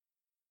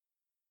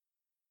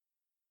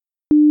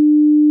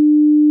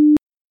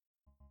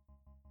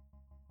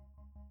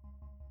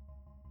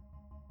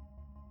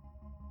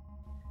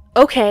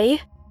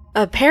Okay,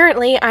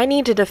 apparently I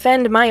need to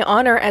defend my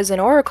honor as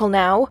an oracle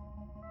now.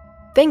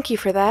 Thank you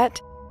for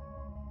that.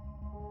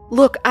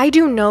 Look, I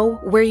do know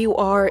where you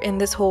are in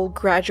this whole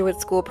graduate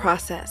school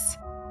process.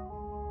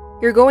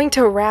 You're going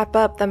to wrap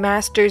up the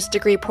master's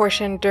degree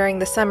portion during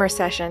the summer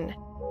session,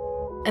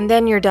 and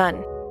then you're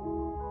done.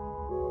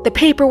 The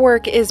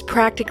paperwork is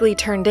practically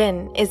turned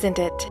in, isn't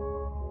it?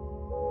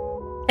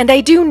 And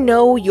I do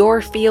know your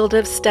field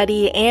of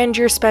study and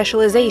your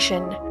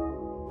specialization,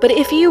 but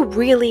if you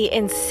really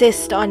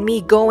insist on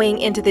me going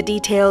into the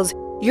details,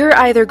 you're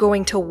either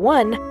going to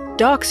 1.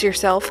 Dox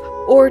yourself,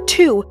 or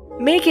 2.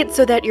 Make it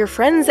so that your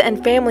friends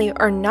and family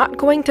are not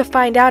going to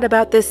find out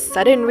about this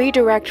sudden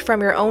redirect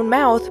from your own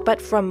mouth,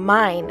 but from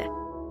mine,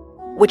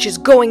 which is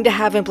going to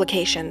have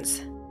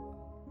implications.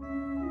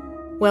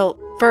 Well,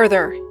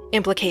 further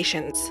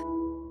implications.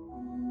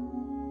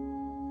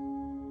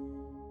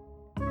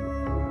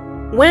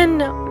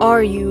 When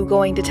are you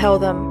going to tell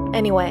them,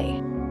 anyway?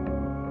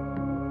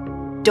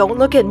 Don't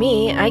look at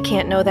me, I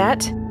can't know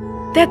that.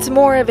 That's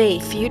more of a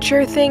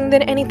future thing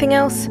than anything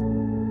else.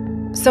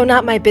 So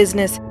not my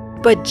business,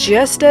 but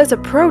just as a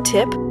pro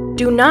tip,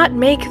 do not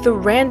make the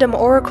random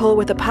oracle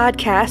with a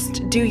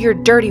podcast do your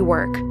dirty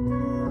work.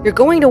 You're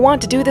going to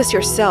want to do this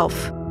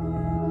yourself.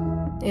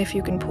 If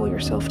you can pull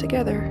yourself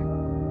together.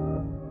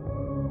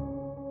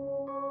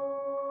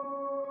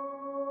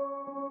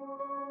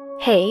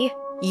 Hey,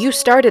 you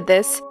started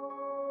this.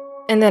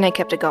 And then I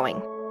kept it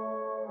going.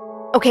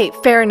 Okay,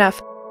 fair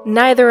enough.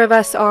 Neither of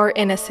us are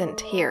innocent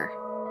here.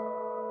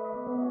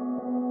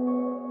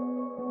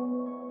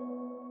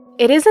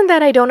 It isn't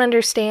that I don't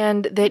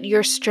understand that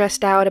you're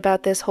stressed out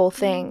about this whole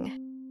thing.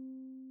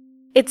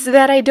 It's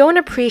that I don't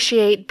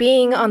appreciate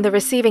being on the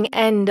receiving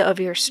end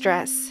of your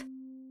stress.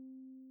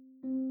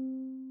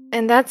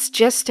 And that's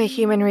just a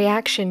human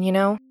reaction, you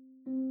know?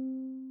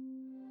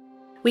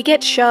 We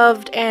get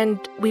shoved and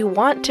we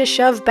want to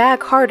shove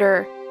back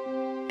harder,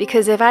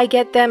 because if I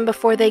get them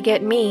before they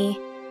get me,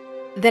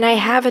 then I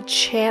have a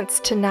chance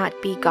to not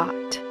be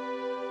got.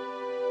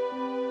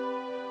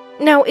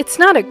 Now, it's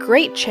not a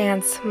great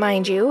chance,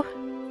 mind you.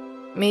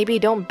 Maybe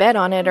don't bet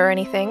on it or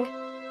anything,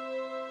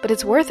 but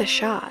it's worth a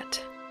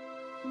shot.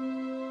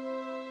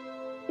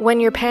 When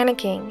you're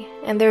panicking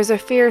and there's a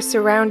fear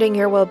surrounding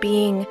your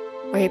well-being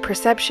or a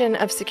perception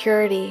of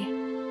security,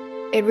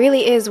 it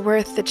really is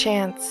worth the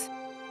chance.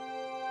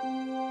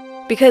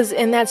 Because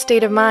in that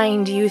state of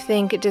mind, you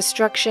think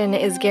destruction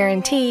is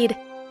guaranteed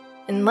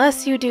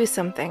unless you do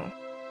something.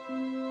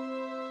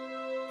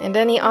 And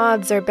any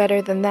odds are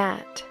better than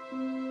that.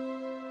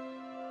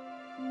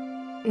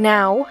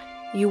 Now,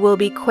 you will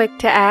be quick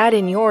to add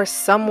in your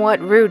somewhat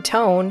rude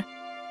tone,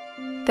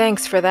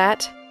 thanks for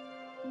that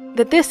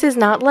this is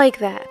not like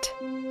that.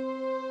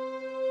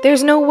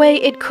 There's no way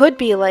it could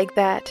be like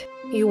that,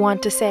 you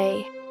want to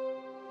say,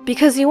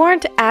 because you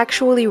aren't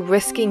actually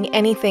risking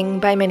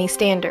anything by many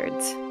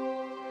standards.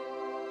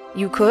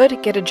 You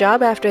could get a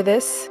job after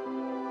this,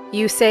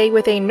 you say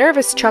with a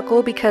nervous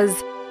chuckle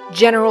because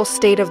general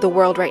state of the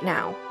world right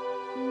now.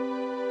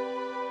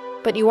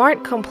 But you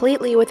aren't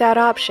completely without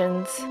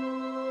options.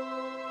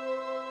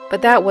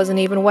 But that wasn't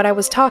even what I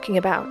was talking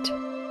about.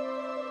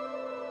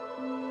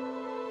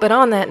 But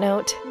on that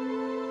note,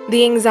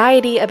 the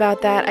anxiety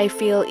about that I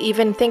feel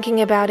even thinking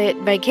about it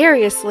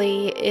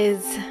vicariously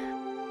is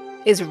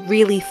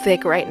really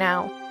thick right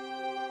now.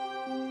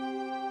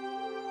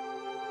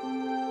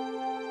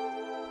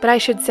 But I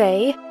should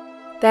say,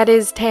 that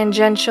is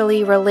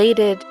tangentially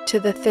related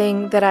to the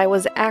thing that I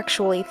was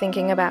actually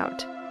thinking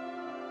about.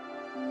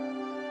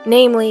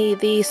 Namely,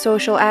 the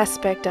social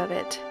aspect of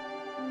it.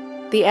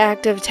 The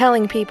act of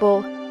telling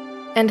people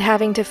and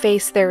having to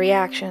face their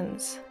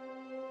reactions.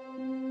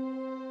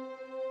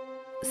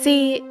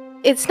 See,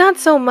 it's not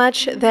so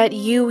much that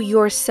you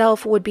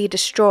yourself would be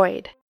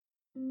destroyed,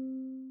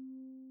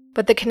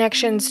 but the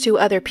connections to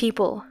other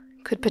people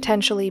could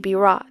potentially be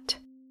wrought.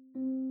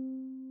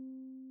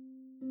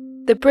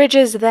 The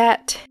bridges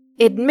that,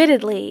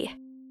 admittedly,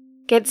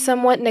 get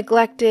somewhat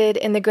neglected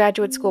in the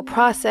graduate school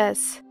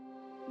process,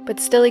 but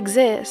still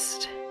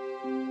exist,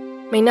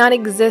 may not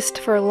exist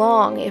for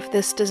long if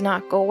this does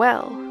not go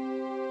well.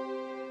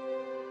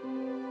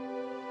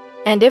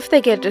 And if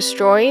they get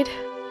destroyed,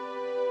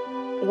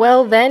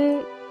 well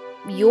then,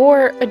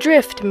 you're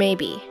adrift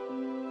maybe.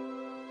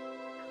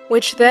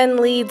 Which then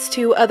leads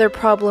to other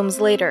problems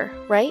later,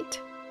 right?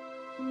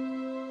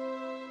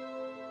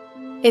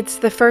 It's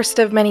the first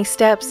of many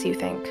steps, you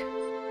think.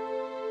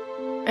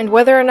 And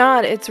whether or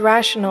not it's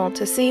rational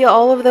to see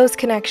all of those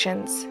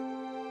connections,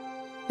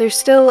 there's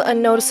still a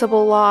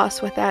noticeable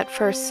loss with that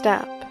first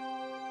step.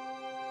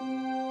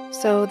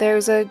 So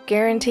there's a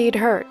guaranteed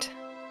hurt.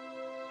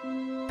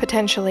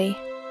 Potentially.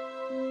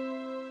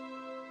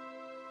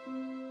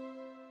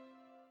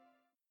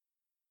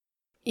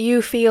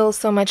 You feel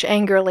so much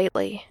anger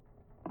lately.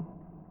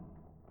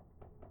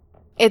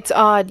 It's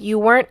odd, you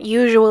weren't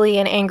usually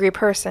an angry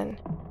person.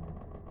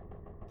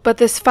 But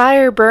this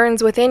fire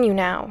burns within you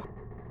now.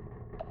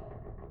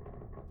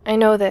 I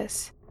know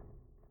this.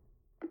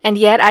 And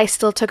yet I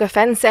still took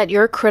offense at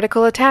your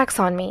critical attacks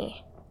on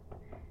me.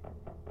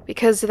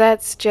 Because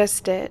that's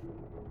just it.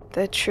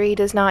 The tree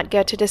does not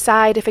get to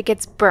decide if it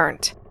gets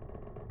burnt.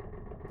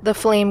 The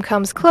flame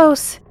comes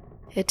close,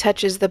 it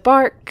touches the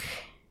bark,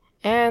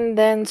 and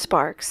then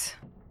sparks.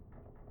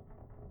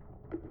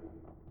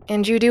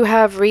 And you do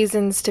have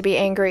reasons to be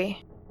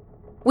angry.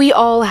 We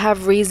all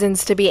have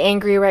reasons to be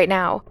angry right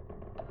now,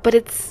 but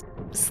it's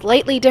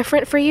slightly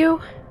different for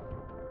you.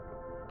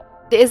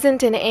 It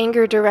isn't an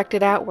anger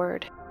directed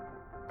outward.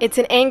 It's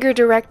an anger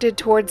directed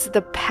towards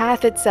the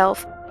path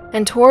itself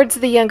and towards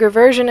the younger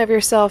version of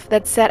yourself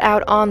that set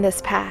out on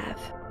this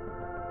path.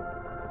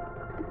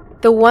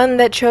 The one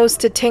that chose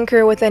to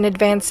tinker with an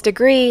advanced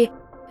degree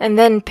and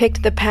then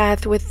picked the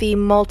path with the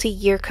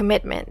multi-year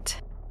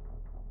commitment.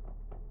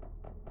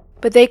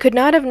 But they could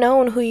not have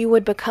known who you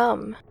would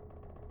become.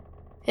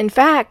 In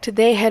fact,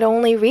 they had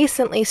only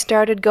recently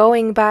started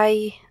going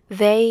by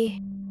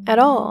they at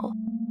all.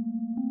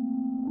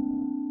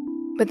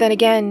 But then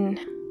again,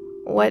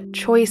 what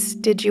choice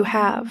did you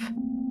have?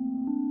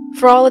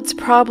 For all its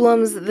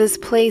problems, this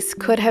place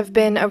could have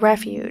been a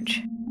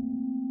refuge.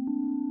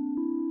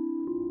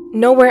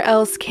 Nowhere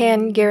else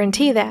can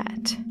guarantee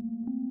that.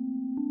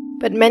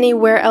 But many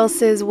where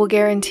else's will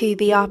guarantee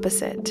the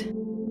opposite.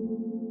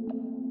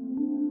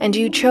 And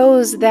you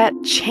chose that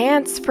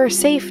chance for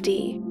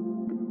safety,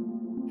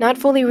 not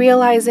fully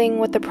realizing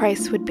what the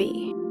price would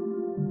be.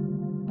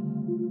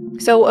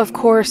 So of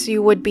course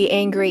you would be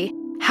angry.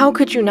 How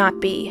could you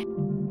not be?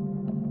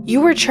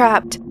 You were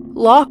trapped,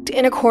 locked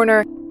in a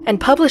corner, and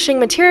publishing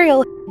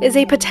material is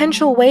a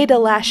potential way to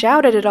lash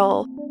out at it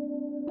all,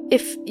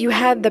 if you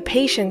had the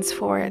patience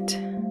for it.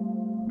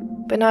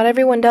 But not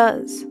everyone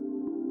does.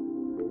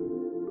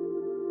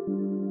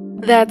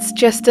 That's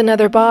just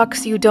another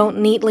box you don't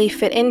neatly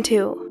fit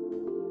into.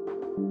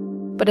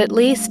 But at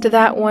least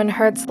that one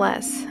hurts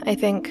less, I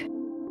think.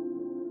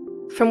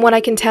 From what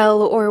I can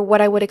tell or what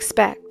I would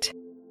expect.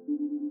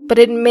 But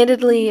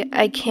admittedly,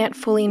 I can't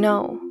fully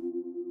know.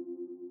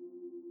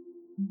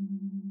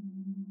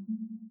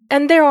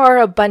 And there are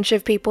a bunch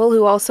of people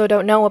who also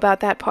don't know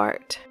about that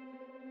part.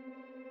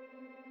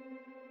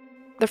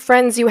 The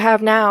friends you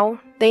have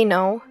now, they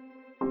know.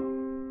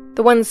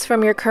 The ones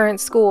from your current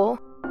school.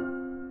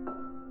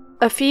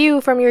 A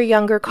few from your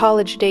younger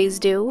college days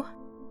do.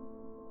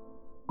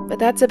 But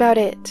that's about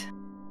it.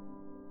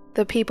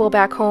 The people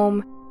back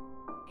home,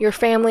 your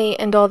family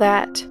and all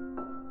that.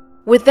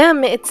 With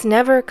them, it's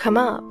never come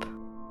up.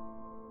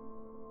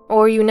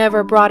 Or you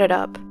never brought it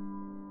up.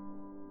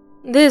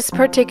 This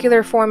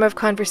particular form of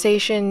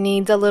conversation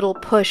needs a little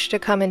push to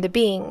come into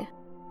being.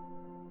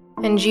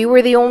 And you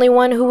were the only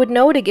one who would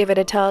know to give it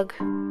a tug.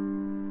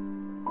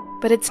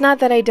 But it's not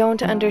that I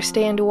don't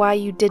understand why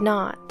you did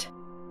not.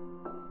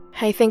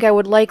 I think I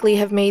would likely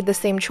have made the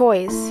same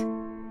choice.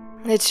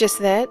 It's just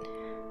that,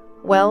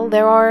 well,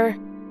 there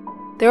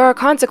are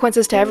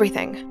consequences to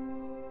everything.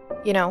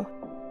 You know.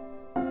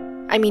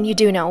 I mean, you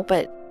do know,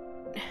 but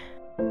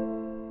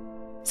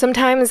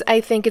sometimes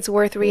I think it's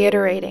worth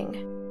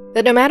reiterating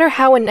that no matter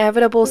how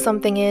inevitable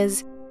something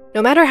is,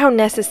 no matter how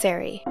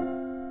necessary,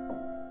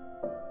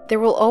 there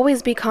will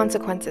always be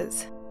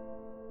consequences.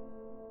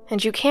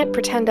 And you can't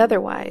pretend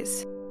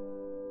otherwise.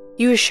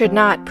 You should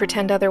not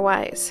pretend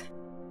otherwise.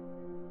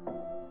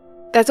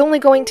 That's only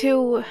going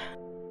to...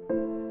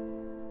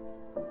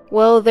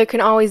 Well, there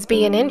can always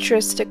be an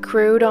interest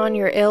accrued on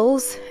your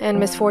ills and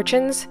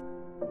misfortunes.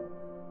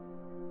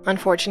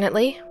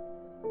 Unfortunately.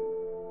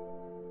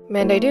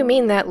 And I do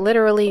mean that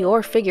literally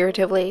or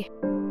figuratively.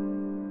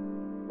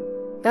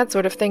 That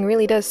sort of thing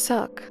really does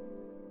suck.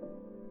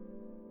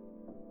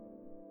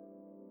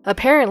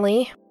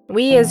 Apparently,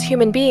 we as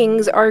human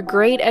beings are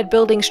great at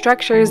building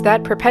structures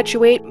that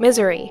perpetuate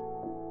misery.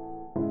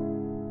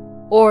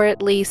 Or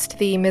at least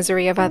the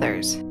misery of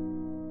others.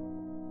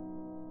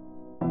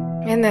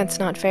 And that's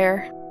not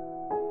fair.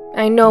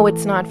 I know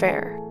it's not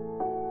fair.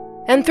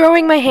 And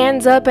throwing my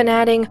hands up and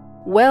adding,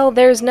 well,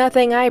 there's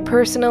nothing I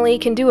personally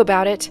can do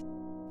about it,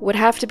 would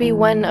have to be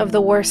one of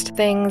the worst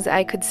things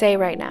I could say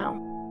right now.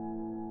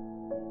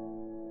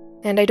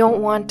 And I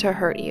don't want to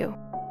hurt you.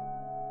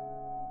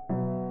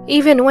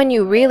 Even when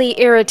you really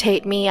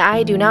irritate me,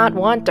 I do not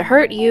want to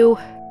hurt you.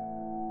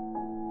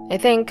 I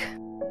think.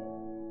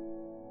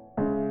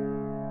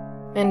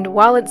 And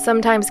while it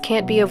sometimes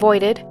can't be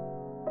avoided,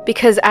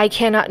 because I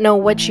cannot know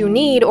what you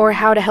need or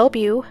how to help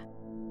you,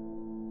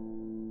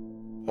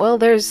 well,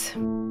 there's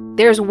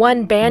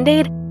one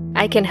Band-Aid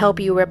I can help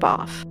you rip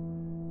off.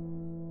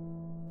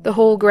 The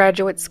whole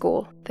graduate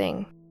school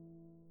thing.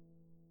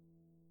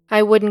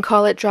 I wouldn't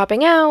call it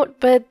dropping out,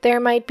 but there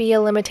might be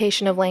a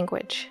limitation of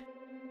language.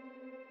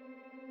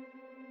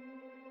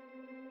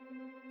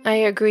 I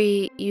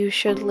agree you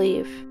should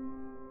leave.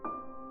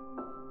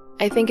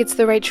 I think it's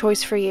the right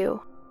choice for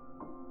you.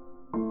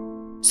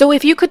 So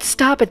if you could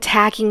stop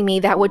attacking me,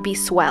 that would be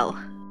swell.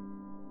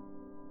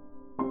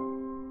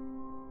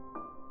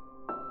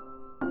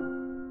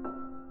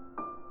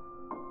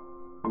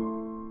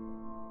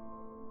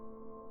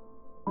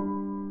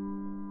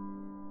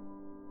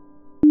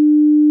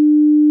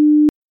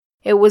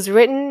 It was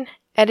written,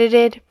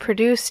 edited,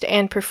 produced,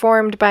 and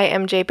performed by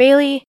MJ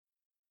Bailey,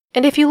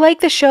 And if you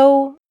like the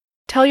show,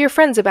 tell your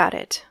friends about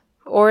it.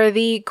 Or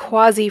the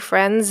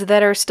quasi-friends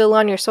that are still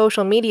on your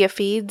social media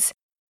feeds,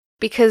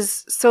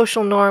 because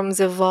social norms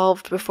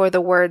evolved before the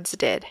words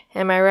did,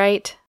 am I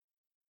right?